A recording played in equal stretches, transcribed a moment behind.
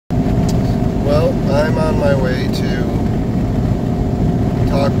Well, I'm on my way to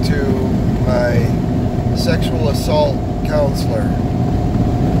talk to my sexual assault counselor.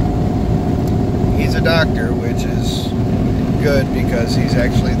 He's a doctor, which is good because he's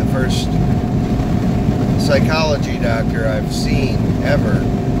actually the first psychology doctor I've seen ever.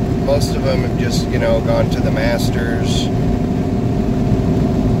 Most of them have just, gone to the master's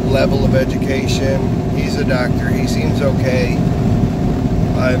level of education. He's a doctor. He seems okay.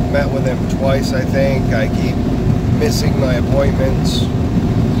 I've met with him twice, I think. I keep missing my appointments.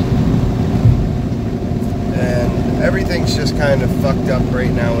 And everything's just kind of fucked up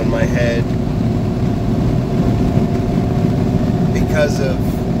right now in my head because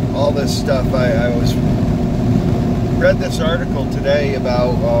of all this stuff. I read this article today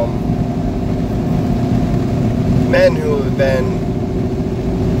about men who have been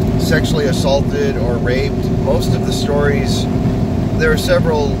sexually assaulted or raped. Most of the stories, there are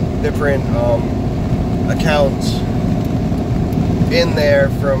several different accounts in there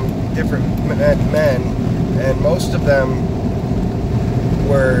from different men, and most of them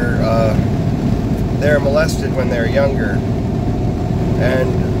were they're molested when they're younger.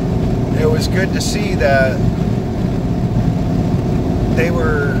 And it was good to see that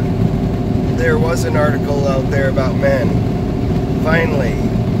there was an article out there about men. Finally,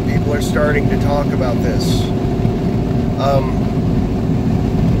 people are starting to talk about this.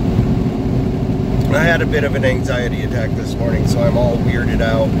 I had a bit of an anxiety attack this morning, so I'm all weirded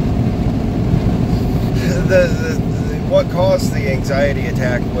out. What caused the anxiety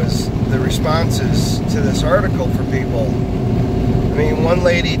attack was the responses to this article for people. I mean, one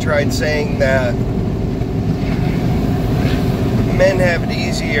lady tried saying that men have it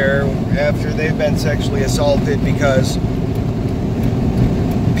easier after they've been sexually assaulted because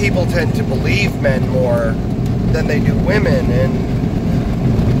people tend to believe men more than they do women, and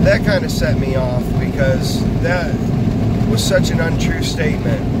that kind of set me off because that was such an untrue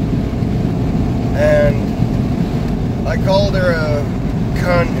statement. And I called her a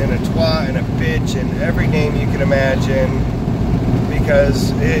cunt and a twat and a bitch and every name you can imagine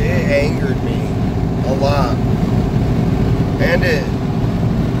because it angered me a lot. And it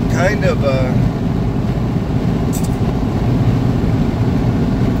kind of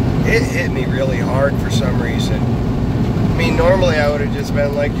it hit me really hard for some reason. I mean, normally I would have just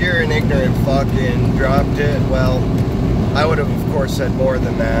been like, you're an ignorant fuck, and dropped it. Well, I would have, of course, said more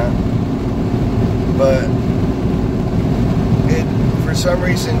than that. But for some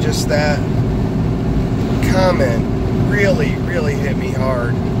reason, just that comment really, really hit me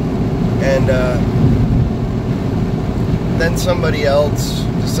hard. And then somebody else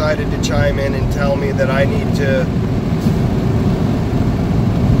decided to chime in and tell me that I need to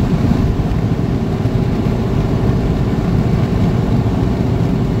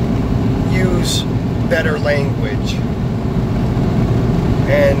use better language.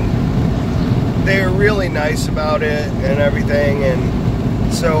 And they were really nice about it and everything,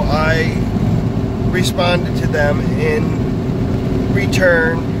 and so I responded to them in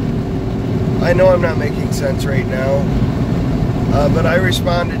return. I know I'm not making sense right now, but I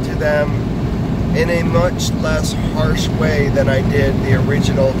responded to them in a much less harsh way than I did the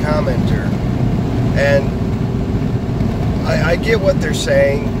original commenter. And I get what they're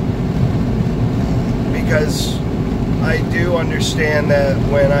saying, because I do understand that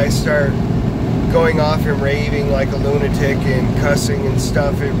when I start going off and raving like a lunatic and cussing and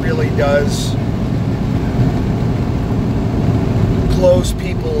stuff, it really does close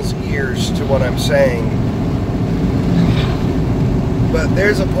people's ears to what I'm saying. But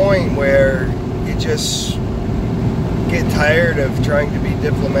there's a point where you just get tired of trying to be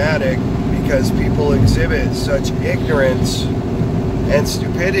diplomatic because people exhibit such ignorance and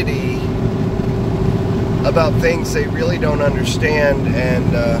stupidity about things they really don't understand,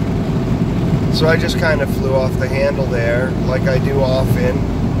 and so I just kind of flew off the handle there, like I do often.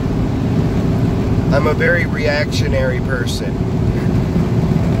 I'm a very reactionary person.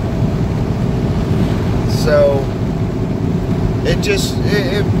 So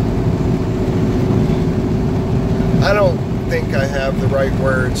I don't think I have the right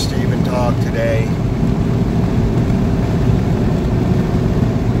words to even talk today.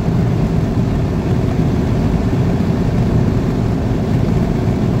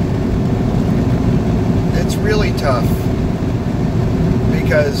 It's really tough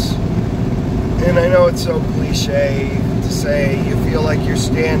because, and I know it's so cliche to say, you feel like you're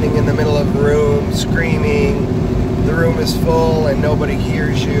standing in the middle of a room screaming, the room is full and nobody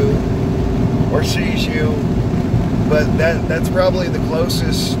hears you or sees you, but that's probably the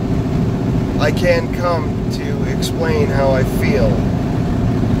closest I can come to explain how I feel.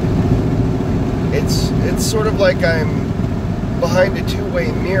 it's sort of like I'm behind a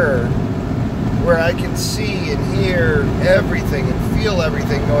two-way mirror where I can see and hear everything and feel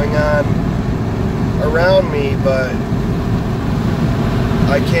everything going on around me, but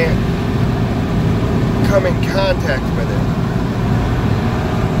I can't come in contact with it.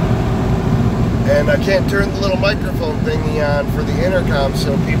 And I can't turn the little microphone thingy on for the intercom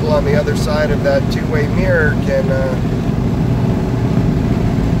so people on the other side of that two-way mirror can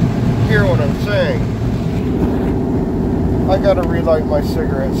hear what I'm saying. I gotta relight my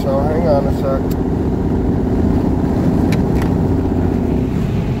cigarette, so hang on a sec.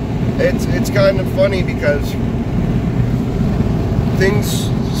 It's kind of funny because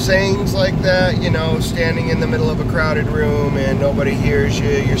sayings like that, you know, standing in the middle of a crowded room and nobody hears you,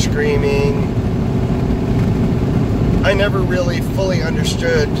 you're screaming. I never really fully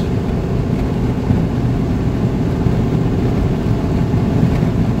understood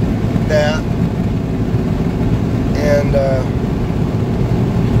that. And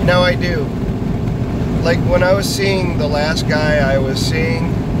now I do. Like when I was seeing the last guy I was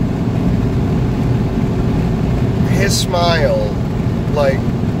seeing, his smile, like,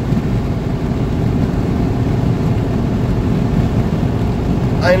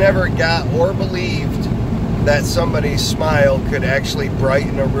 I never got or believed that somebody's smile could actually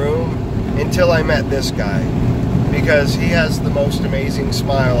brighten a room until I met this guy, because he has the most amazing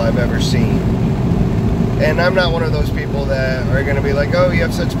smile I've ever seen. And I'm not one of those people that are going to be like, oh, you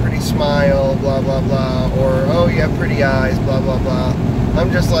have such a pretty smile, blah, blah, blah, or, oh, you have pretty eyes, blah, blah, blah.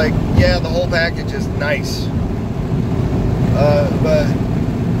 I'm just like, yeah, the whole package is nice. But,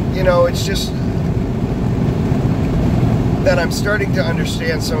 you know, it's just that I'm starting to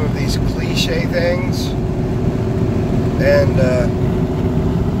understand some of these cliche things. And,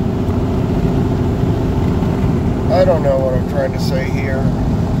 I don't know what I'm trying to say here.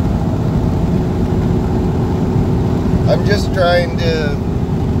 I'm just trying to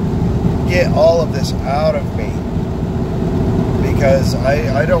get all of this out of me, because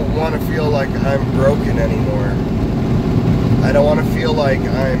I don't want to feel like I'm broken anymore. I don't want to feel like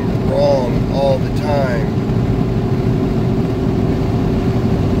I'm wrong all the time.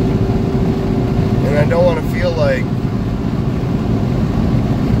 And I don't want to feel like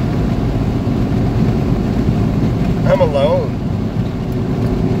I'm alone.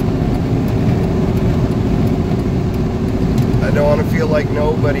 I don't want to feel like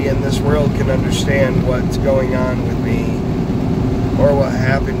nobody in this world can understand what's going on with me or what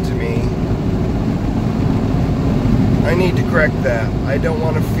happened to me. I need to correct that. I don't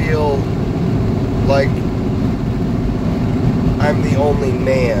want to feel like I'm the only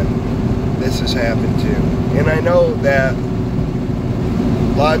man this has happened to. And I know that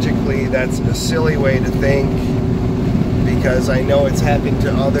logically that's a silly way to think, because I know it's happened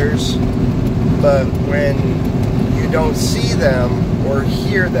to others. But when you don't see them or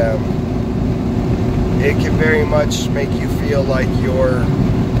hear them, it can very much make you feel like you're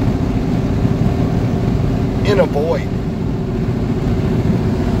in a void.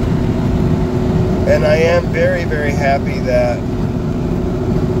 And I am very, very happy that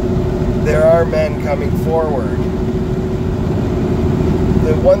there are men coming forward.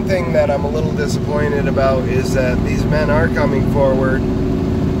 The one thing that I'm a little disappointed about is that these men are coming forward,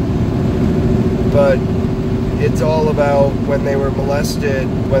 but it's all about when they were molested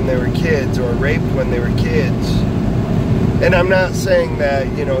when they were kids, or raped when they were kids. And I'm not saying that,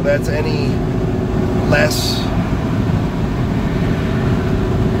 you know, that's any less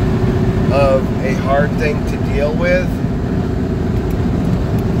of a hard thing to deal with.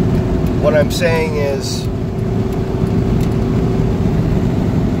 What I'm saying is,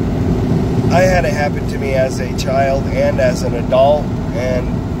 I had it happen to me as a child and as an adult, and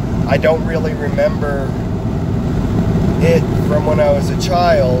I don't really remember it from when I was a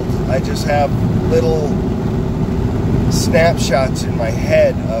child. I just have little snapshots in my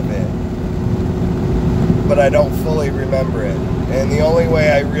head of it, but I don't fully remember it. And the only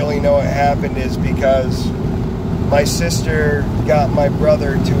way I really know it happened is because my sister got my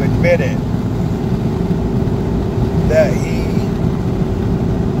brother to admit it, that he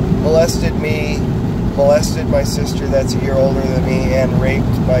molested me, molested my sister that's a year older than me, and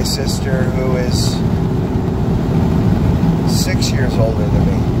raped my sister who is 6 years older than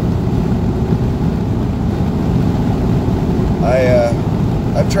me.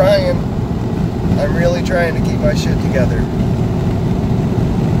 I'm trying. I'm really trying to keep my shit together.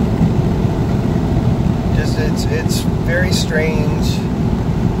 Just, it's very strange,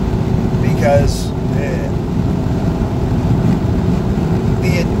 because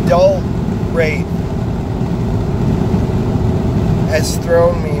the adult rape has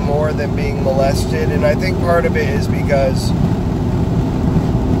thrown me more than being molested. And I think part of it is because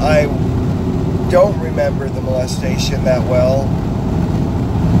I don't remember the molestation that well.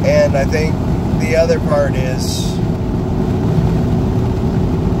 And I think the other part is,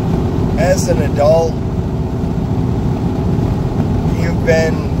 as an adult, you've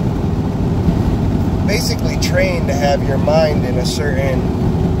been basically trained to have your mind in a certain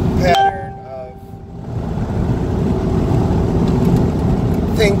pattern of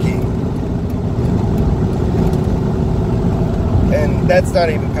thinking. And that's not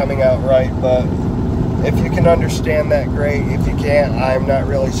even coming out right, but if you can understand that, great. If you can't, I'm not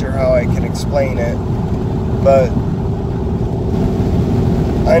really sure how I can explain it. But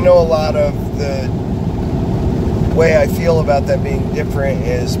I know a lot of the way I feel about that being different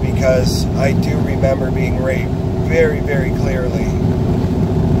is because I do remember being raped very, very clearly.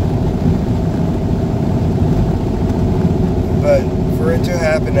 But for it to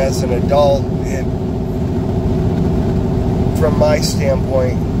happen as an adult, from my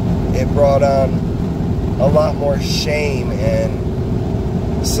standpoint, it brought on a lot more shame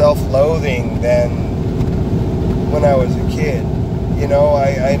and self-loathing than when I was a kid. You know,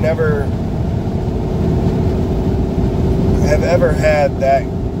 I never have ever had that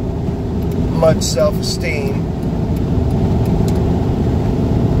much self-esteem.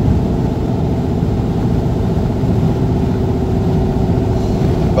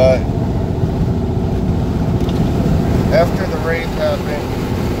 But after the rape happened,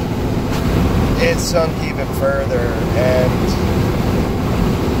 it sunk even further, and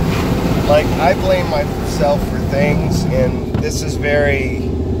like, I blame myself for things, and this is very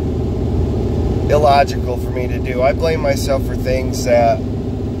illogical for me to do. I blame myself for things that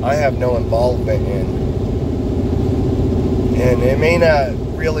I have no involvement in. And it may not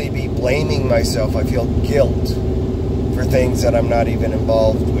really be blaming myself. I feel guilt for things that I'm not even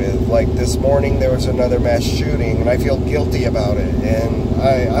involved with. Like this morning, there was another mass shooting, and I feel guilty about it. And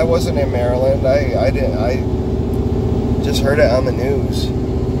I wasn't in Maryland. I just heard it on the news.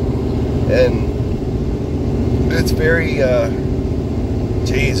 And it's very,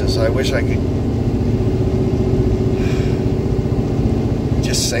 Jesus, I wish I could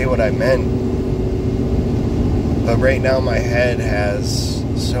just say what I meant. But right now my head has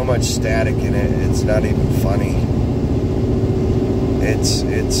so much static in it, it's not even funny. It's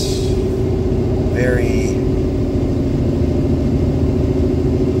very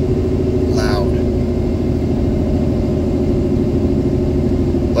loud.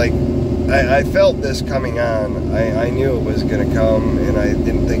 Like, I felt this coming on. I knew it was going to come, and I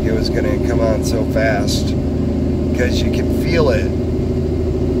didn't think it was going to come on so fast, because you can feel it.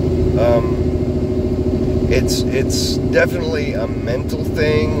 It's definitely a mental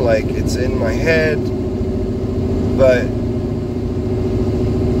thing, like it's in my head, but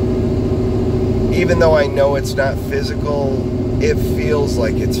even though I know it's not physical, it feels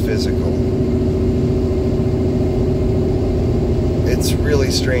like it's physical. It's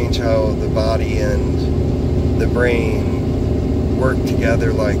really strange how the body and the brain work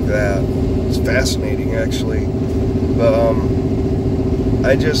together like that. It's fascinating, actually. But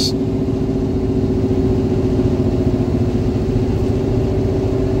I just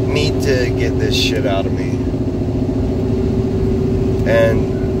need to get this shit out of me,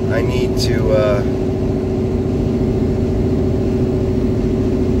 and I need to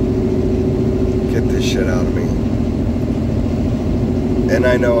get this shit out of me. And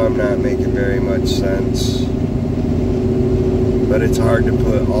I know I'm not making very much sense, but it's hard to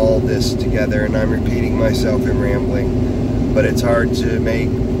put all this together, and I'm repeating myself and rambling, but it's hard to make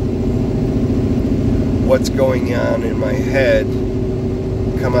what's going on in my head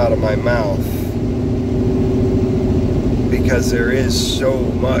come out of my mouth, because there is so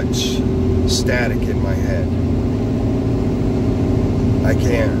much static in my head. I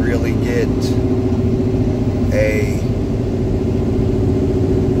can't really get a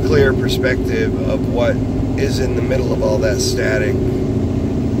clear perspective of what is in the middle of all that static,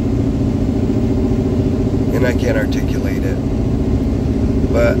 and I can't articulate it.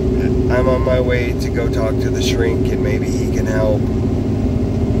 But I'm on my way to go talk to the shrink, and maybe he can help.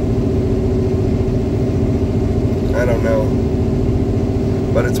 I don't know,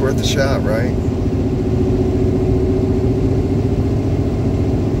 but it's worth a shot, right?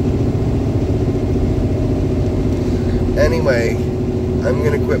 Anyway, I'm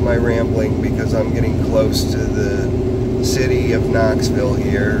gonna quit my rambling because I'm getting close to the city of Knoxville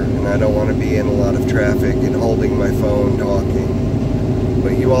here, and I don't want to be in a lot of traffic and holding my phone talking.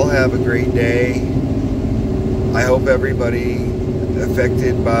 But you all have a great day. I hope everybody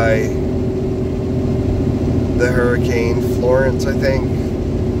affected by the Hurricane Florence, I think.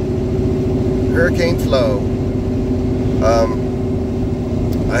 Hurricane Flo.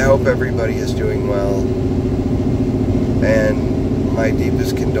 I hope everybody is doing well. And my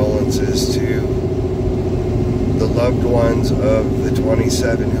deepest condolences to the loved ones of the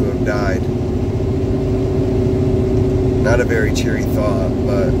 27 who have died. Not a very cheery thought,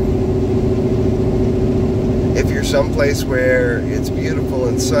 but if you're someplace where it's beautiful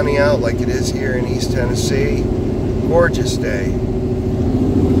and sunny out like it is here in East Tennessee, gorgeous day.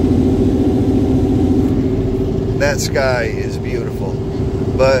 That sky is beautiful.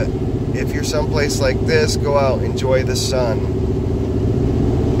 But if you're someplace like this, go out, enjoy the sun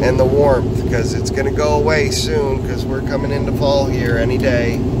and the warmth, because it's going to go away soon, because we're coming into fall here any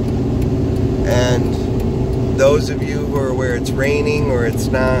day. And those of you who are where it's raining or it's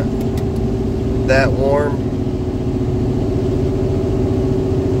not that warm,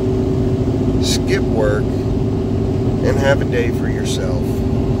 skip work and have a day for yourself.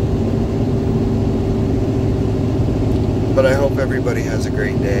 But I hope everybody has a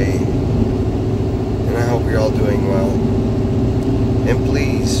great day, and I hope you're all doing well. And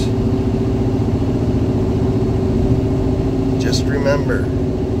please, just remember,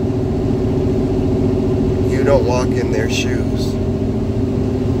 you don't walk in their shoes.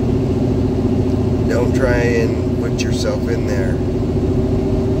 Don't try and put yourself in there,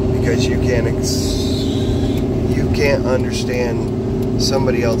 because you can't understand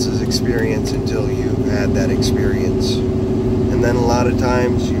somebody else's experience until you've had that experience. And then a lot of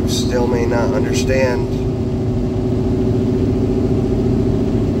times you still may not understand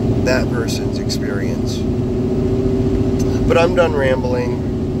that person's experience. But I'm done rambling.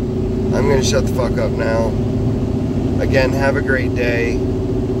 I'm going to shut the fuck up now. Again, have a great day.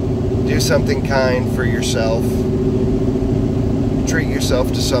 Do something kind for yourself. Treat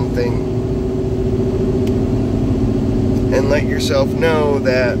yourself to something. And let yourself know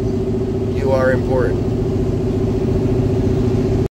that you are important.